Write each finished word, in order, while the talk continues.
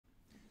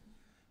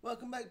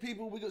Welcome back,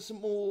 people. We got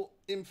some more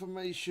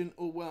information,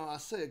 or well, I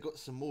say I got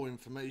some more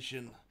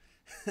information.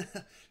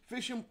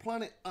 Fishing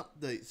Planet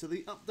update. So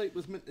the update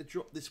was meant to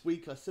drop this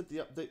week. I said the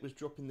update was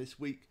dropping this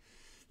week.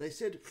 They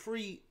said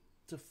 3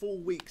 to 4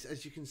 weeks,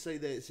 as you can see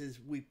there. It says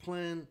we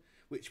plan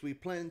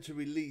to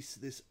release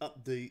this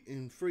update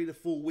in 3 to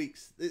 4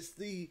 weeks. It's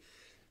the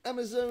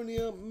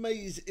Amazonia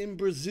maze in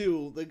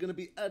Brazil. They're going to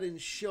be adding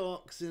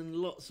sharks and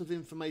lots of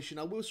information.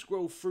 I will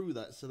scroll through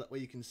that so that way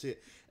you can see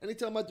it.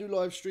 Anytime I do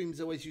live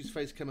streams, I always use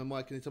Facecam and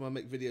mic. Anytime I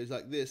make videos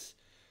like this,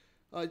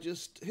 I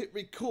just hit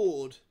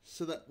record,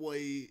 so that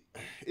way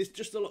it's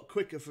just a lot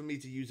quicker for me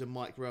to use a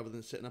mic rather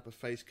than setting up a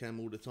Facecam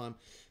all the time.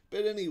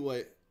 But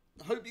anyway,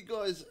 I hope you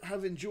guys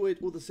have enjoyed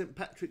all the St.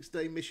 Patrick's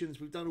Day missions.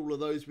 We've done all of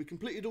those. We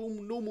completed all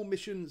normal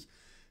missions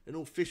and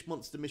all fish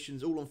monster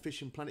missions, all on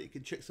Fishing Planet. You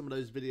can check some of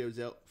those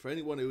videos out for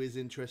anyone who is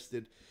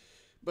interested.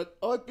 But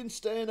I've been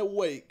staying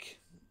awake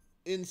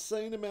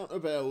insane amount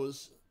of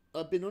hours.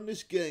 I've been on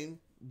this game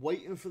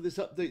waiting for this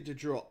update to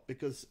drop,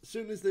 because as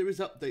soon as there is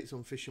updates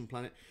on Fishing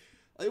Planet,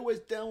 I always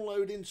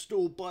download,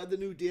 install, buy the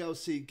new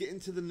DLC, get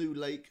into the new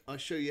lake. I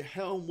show you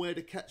how and where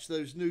to catch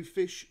those new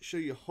fish, show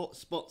you hot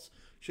spots,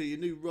 show you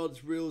new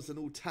rods, reels and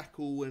all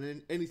tackle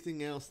and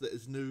anything else that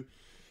is new.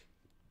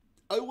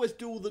 I always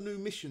do all the new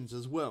missions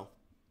as well.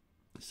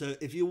 So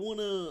if you want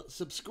to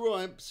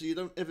subscribe so you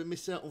don't ever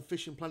miss out on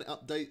Fishing Planet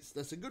updates,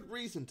 that's a good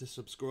reason to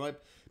subscribe.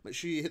 Make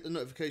sure you hit the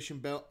notification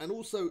bell, and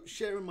also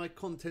sharing my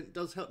content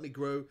does help me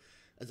grow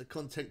as a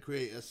content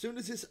creator. As soon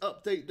as this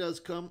update does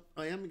come,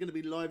 I am going to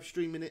be live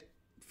streaming it,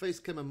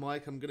 Facecam and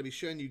mic. I'm going to be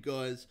showing you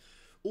guys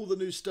all the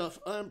new stuff.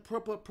 I am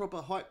proper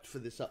hyped for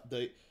this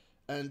update,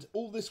 and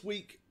all this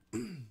week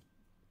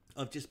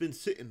I've just been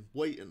sitting,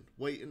 waiting.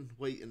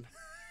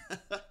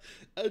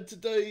 And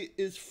today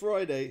is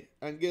Friday,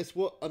 and guess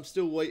what? I'm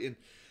still waiting.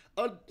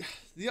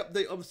 The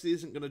update obviously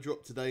isn't going to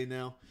drop today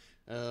now.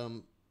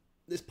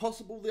 It's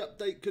possible the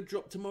update could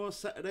drop tomorrow,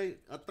 Saturday.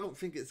 I don't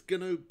think it's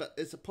going to, but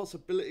it's a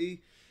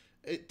possibility.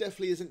 It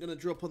definitely isn't going to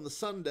drop on the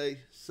Sunday,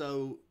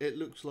 so it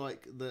looks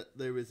like that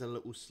there is a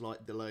little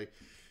slight delay.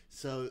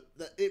 So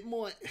that it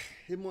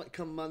might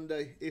come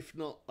Monday. If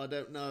not, I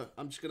don't know.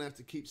 I'm just going to have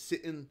to keep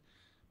sitting,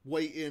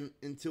 waiting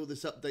until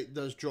this update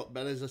does drop.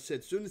 But as I said,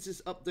 as soon as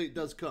this update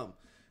does come,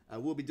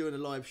 we'll be doing a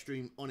live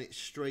stream on it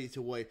straight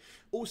away.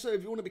 Also,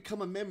 if you want to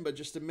become a member,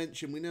 just to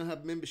mention, we now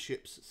have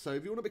memberships. So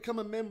if you want to become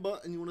a member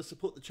and you want to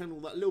support the channel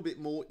that little bit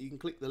more, you can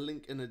click the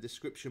link in the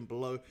description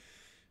below.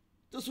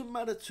 Doesn't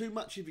matter too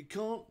much if you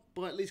can't,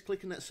 by at least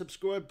clicking that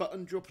subscribe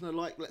button, dropping a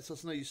like lets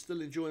us know you're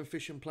still enjoying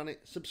Fishing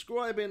Planet,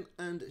 subscribing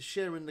and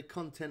sharing the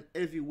content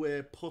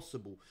everywhere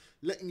possible,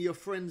 letting your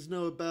friends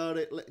know about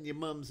it, letting your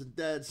mums and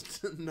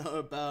dads know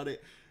about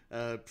it,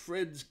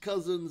 friends,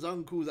 cousins,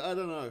 uncles, I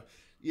don't know.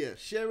 Yeah,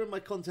 sharing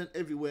my content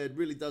everywhere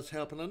really does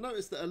help, and I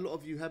noticed that a lot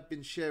of you have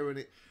been sharing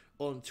it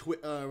on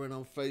Twitter and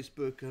on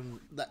Facebook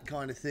and that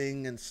kind of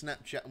thing, and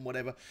Snapchat and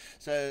whatever.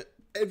 So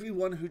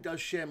everyone who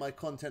does share my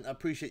content, I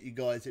appreciate you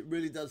guys. It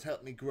really does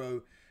help me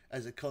grow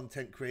as a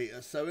content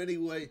creator. So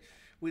anyway,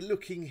 we're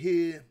looking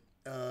here.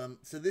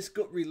 So this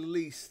got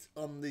released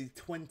on the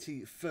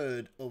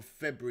 23rd of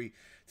February.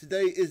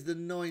 Today is the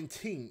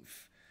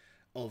 19th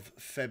of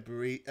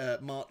February,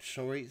 March,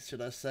 sorry,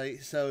 should I say.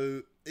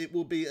 So it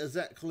will be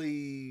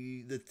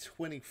exactly the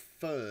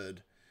 23rd,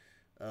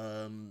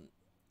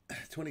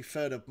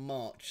 23rd of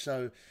March.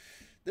 So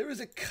there is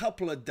a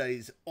couple of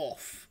days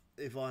off,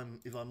 if I'm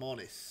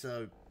honest.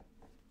 So,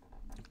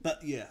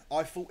 but yeah,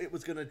 I thought it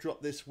was going to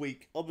drop this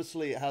week.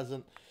 Obviously it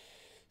hasn't.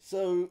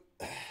 So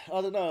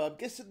I don't know, I'm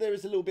guessing there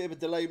is a little bit of a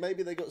delay.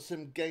 Maybe they got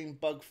some game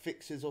bug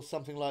fixes or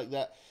something like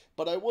that.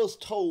 But I was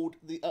told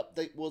the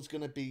update was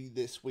going to be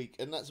this week,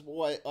 and that's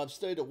why I've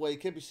stayed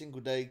awake every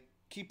single day,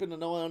 keeping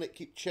an eye on it,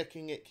 keep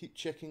checking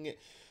it.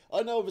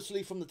 I know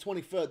obviously from the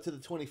 23rd to the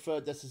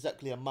 23rd, that's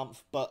exactly a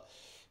month, but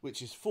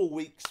which is 4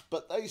 weeks.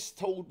 But they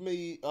told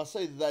me, I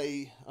say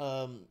they,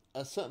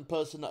 a certain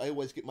person that I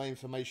always get my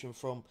information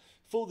from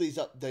for these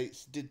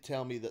updates did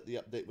tell me that the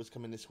update was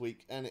coming this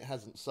week, and it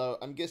hasn't. So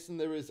I'm guessing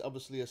there is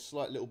obviously a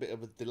slight little bit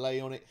of a delay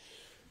on it.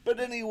 But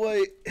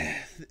anyway,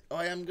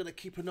 I am going to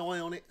keep an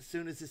eye on it. As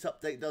soon as this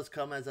update does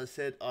come, as I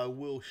said, I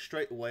will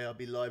straight away. I'll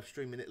be live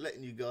streaming it,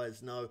 letting you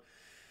guys know.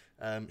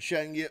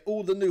 Showing you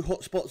all the new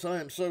hotspots.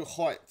 I am so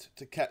hyped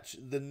to catch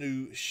the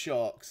new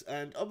sharks,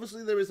 and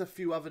obviously there is a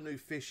few other new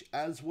fish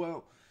as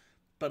well,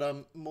 but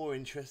I'm more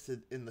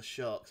interested in the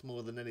sharks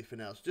more than anything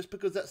else, just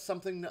because that's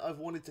something that I've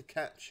wanted to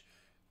catch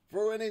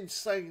for an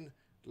insane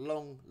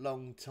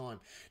long time.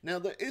 Now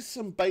there is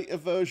some beta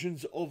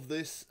versions of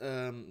this,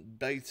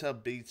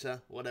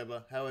 beta,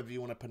 whatever, however you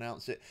want to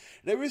pronounce it.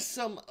 There is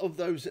some of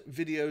those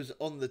videos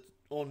on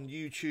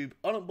YouTube.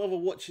 I don't bother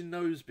watching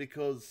those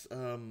because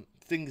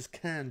things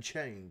can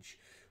change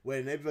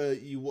whenever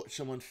you watch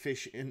someone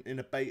fish in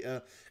a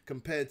beta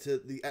compared to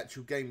the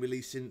actual game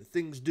releasing.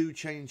 Things do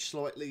change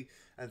slightly,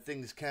 and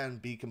things can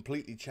be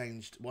completely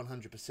changed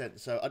 100%.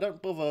 So I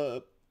don't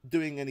bother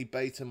doing any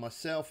beta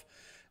myself,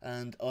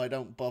 and I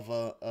don't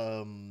bother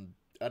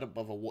don't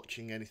bother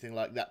watching anything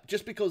like that.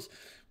 Just because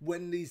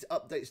when these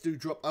updates do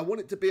drop, I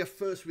want it to be a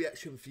first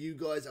reaction for you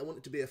guys. I want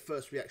it to be a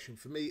first reaction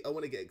for me. I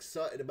want to get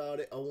excited about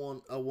it. I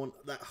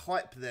want that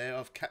hype there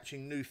of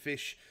catching new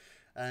fish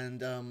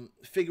and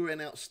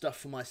figuring out stuff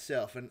for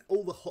myself. And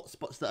all the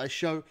hotspots that I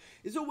show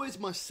is always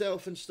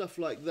myself and stuff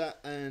like that,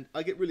 and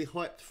I get really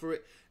hyped for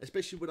it,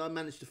 especially when I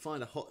manage to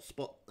find a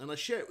hotspot and I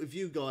share it with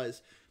you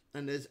guys.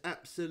 And there's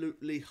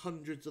absolutely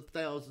hundreds of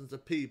thousands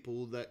of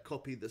people that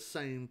copy the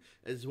same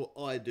as what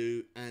I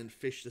do and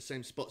fish the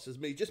same spots as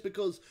me. Just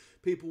because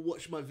people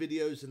watch my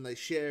videos and they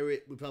share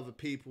it with other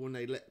people and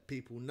they let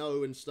people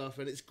know and stuff.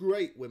 And it's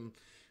great when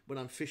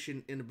I'm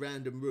fishing in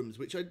random rooms,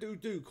 which I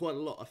do quite a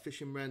lot. I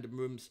fish in random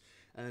rooms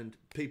and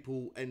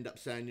people end up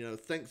saying, you know,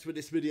 thanks for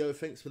this video,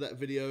 thanks for that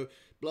video,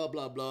 blah,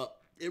 blah, blah.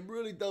 It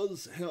really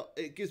does help.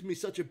 It gives me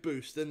such a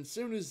boost. And as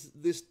soon as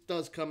this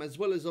does come, as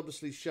well as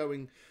obviously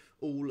showing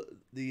all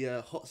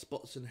the hot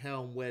spots and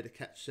how and where to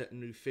catch certain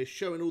new fish,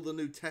 showing all the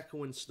new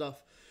tackle and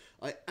stuff,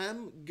 I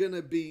am going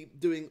to be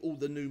doing all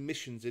the new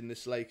missions in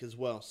this lake as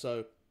well.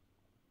 So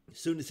as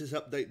soon as this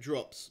update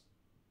drops,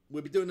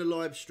 we'll be doing a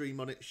live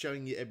stream on it,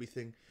 showing you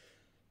everything.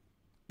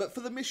 But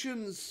for the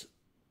missions,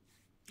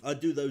 I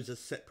do those as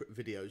separate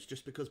videos,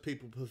 just because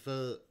people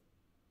prefer,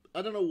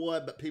 I don't know why,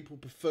 but people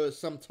prefer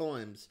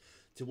sometimes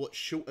to watch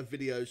shorter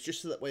videos,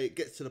 just so that way it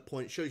gets to the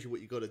point, shows you what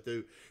you got to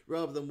do,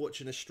 rather than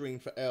watching a stream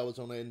for hours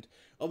on end.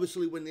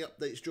 Obviously, when the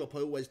updates drop,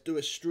 I always do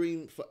a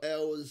stream for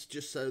hours,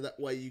 just so that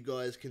way you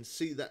guys can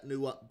see that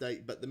new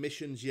update. But the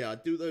missions, yeah, I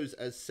do those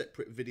as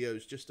separate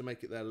videos, just to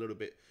make it that a little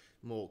bit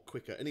more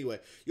quicker. Anyway,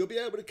 you'll be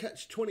able to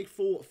catch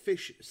 24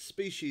 fish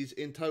species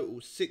in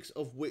total, 6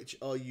 of which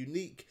are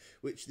unique,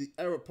 which the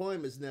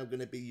arapaima is now going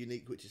to be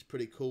unique, which is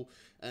pretty cool.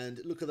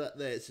 And look at that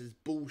there, it says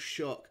bull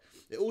shark.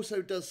 It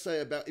also does say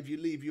about if you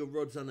leave your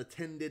rods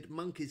unattended,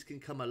 monkeys can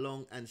come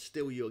along and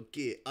steal your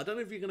gear. I don't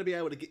know if you're going to be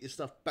able to get your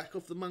stuff back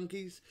off the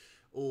monkeys,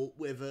 or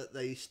whether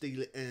they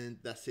steal it and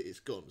that's it, it's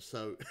gone.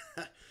 So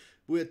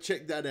we'll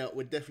check that out.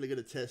 We're definitely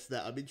going to test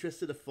that. I'm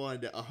interested to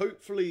find it.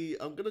 Hopefully,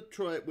 I'm going to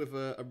try it with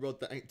a rod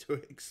that ain't too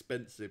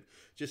expensive,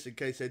 just in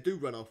case they do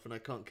run off and I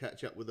can't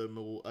catch up with them,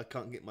 or I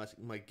can't get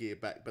my gear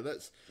back. But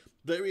that's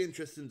very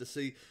interesting to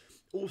see.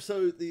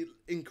 Also, the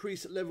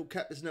increased level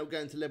cap is now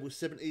going to level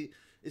 70.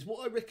 Is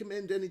what I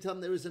recommend anytime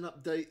there is an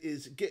update,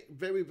 is get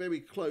very, very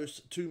close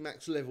to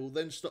max level,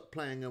 then stop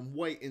playing and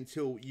wait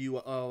until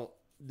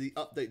the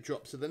update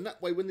drops. So then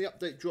that way, when the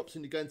update drops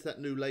and you go into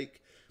that new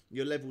lake,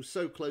 your level's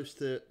so close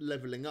to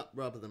leveling up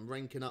rather than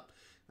ranking up,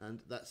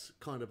 and that's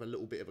kind of a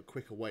little bit of a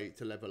quicker way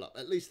to level up.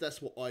 At least that's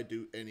what I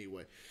do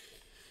anyway.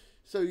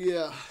 So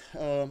yeah,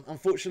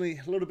 unfortunately,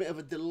 a little bit of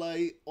a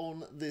delay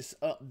on this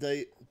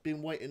update.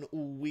 Been waiting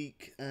all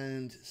week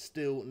and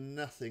still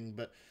nothing,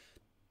 but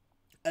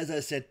as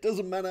I said,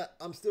 doesn't matter.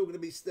 I'm still going to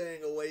be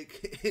staying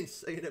awake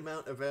insane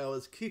amount of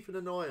hours, keeping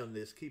an eye on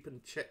this, keeping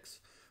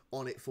checks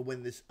on it for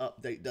when this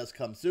update does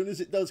come. As soon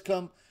as it does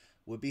come,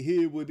 we'll be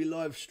here, we'll be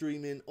live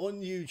streaming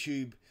on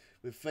YouTube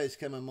with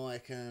Facecam and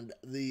mic, and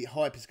the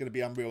hype is going to be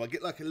unreal. I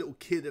get like a little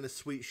kid in a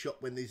sweet shop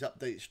when these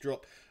updates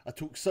drop. I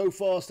talk so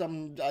fast, I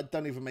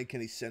don't even make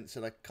any sense,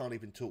 and I can't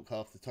even talk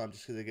half the time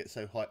just because I get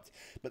so hyped.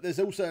 But there's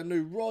also a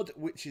new rod,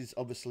 which is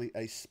obviously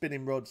a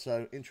spinning rod,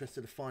 so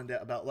interested to find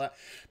out about that.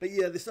 But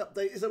yeah, this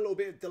update is a little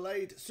bit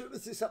delayed. As soon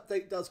as this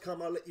update does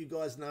come, I'll let you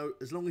guys know.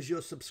 As long as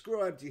you're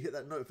subscribed, you hit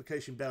that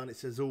notification bell and it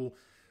says all.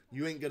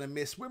 You ain't going to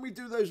miss when we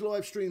do those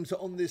live streams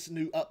on this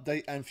new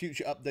update and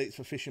future updates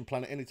for Fishing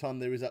Planet. Anytime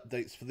there is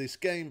updates for this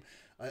game,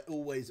 I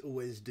always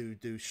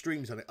do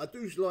streams on it. I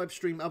do live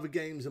stream other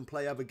games and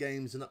play other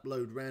games and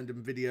upload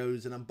random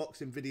videos and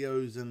unboxing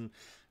videos and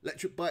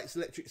electric bikes,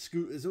 electric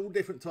scooters, all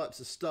different types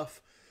of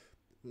stuff.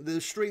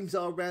 The streams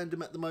are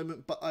random at the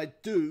moment, but I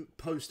do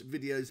post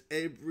videos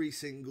every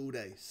single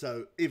day.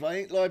 So if I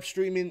ain't live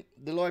streaming,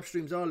 the live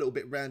streams are a little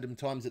bit random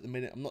times at the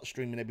minute. I'm not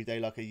streaming every day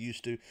like I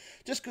used to,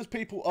 just because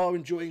people are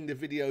enjoying the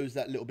videos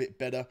that little bit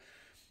better.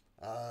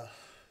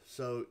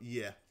 So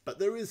yeah, but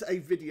there is a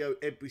video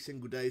every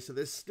single day, so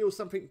there's still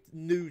something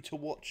new to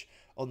watch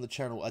on the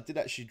channel. I did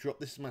actually drop,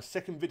 this is my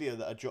second video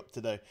that I dropped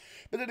today.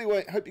 But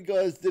anyway, hope you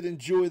guys did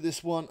enjoy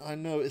this one. I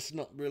know it's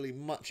not really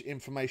much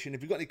information.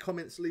 If you've got any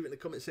comments, leave it in the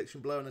comment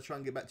section below, and I'll try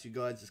and get back to you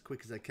guys as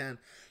quick as I can.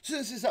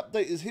 Since this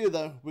update is here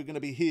though, we're going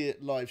to be here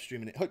live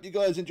streaming it. Hope you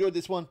guys enjoyed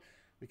this one.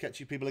 We'll catch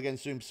you people again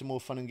soon for some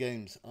more fun and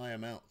games. I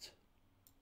am out.